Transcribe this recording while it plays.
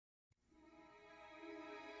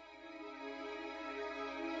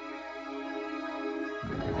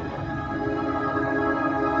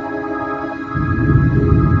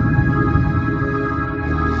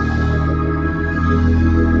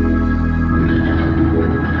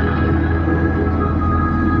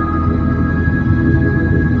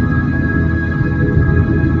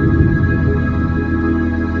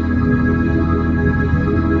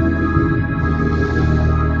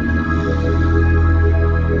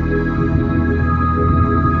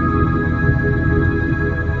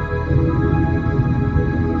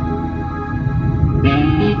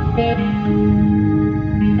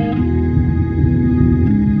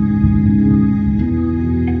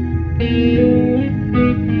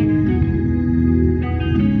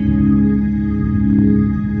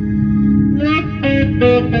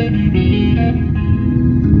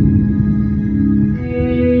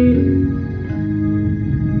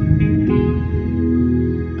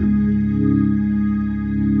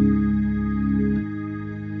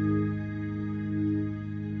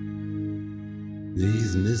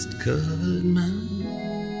mist-covered mountains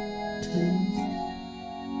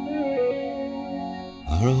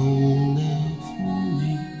are a home now for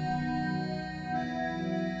me,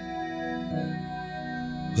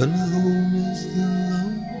 but my home is the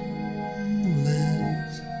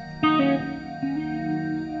lowlands,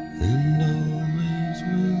 and always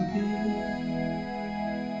will be.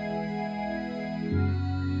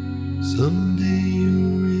 Someday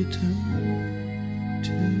you'll return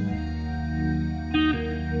to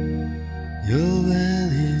your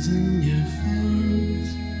valleys and your farms,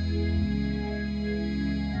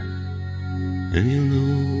 and you'll no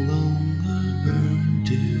longer burn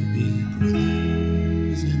to be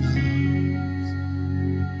brothers in arms.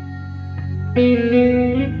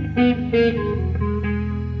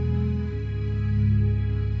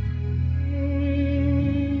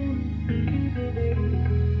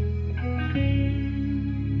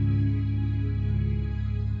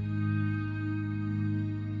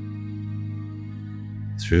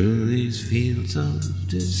 Through these fields of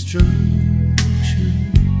destruction,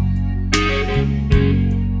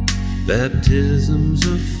 baptisms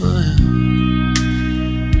of fire,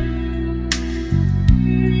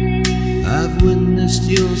 I've witnessed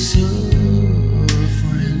your suffering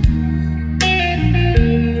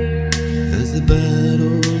as the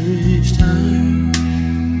battle reached high,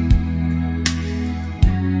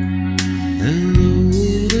 and though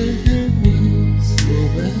it hurt me so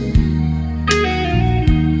bad,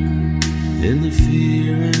 in the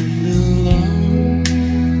fear and alarm,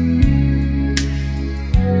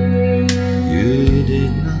 you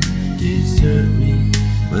did not desert me,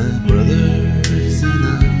 my brothers in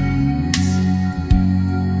arms.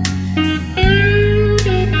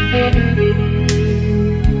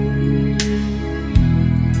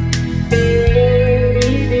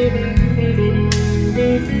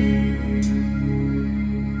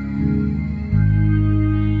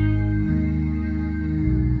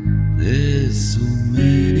 There's so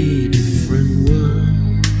many different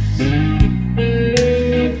worlds,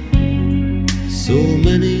 so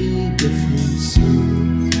many different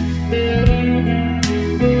suns,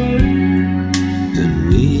 and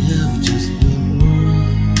we have just one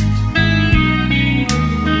world,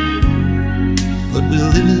 but we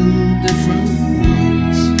live in different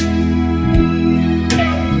ones.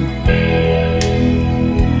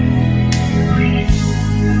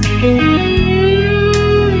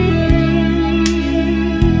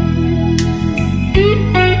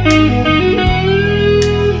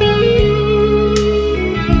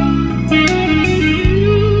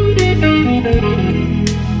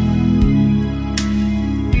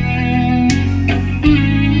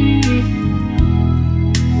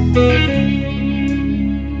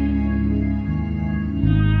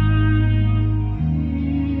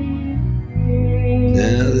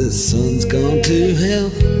 Now the sun's gone to hell,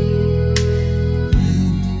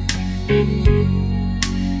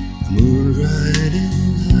 the moon's riding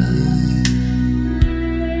high.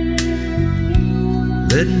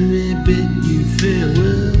 Let me bid you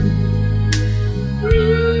farewell.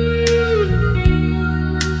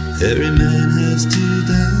 Every man has to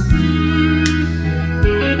die,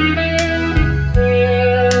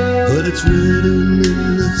 but it's written in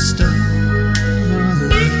the stars.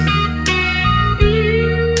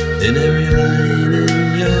 In every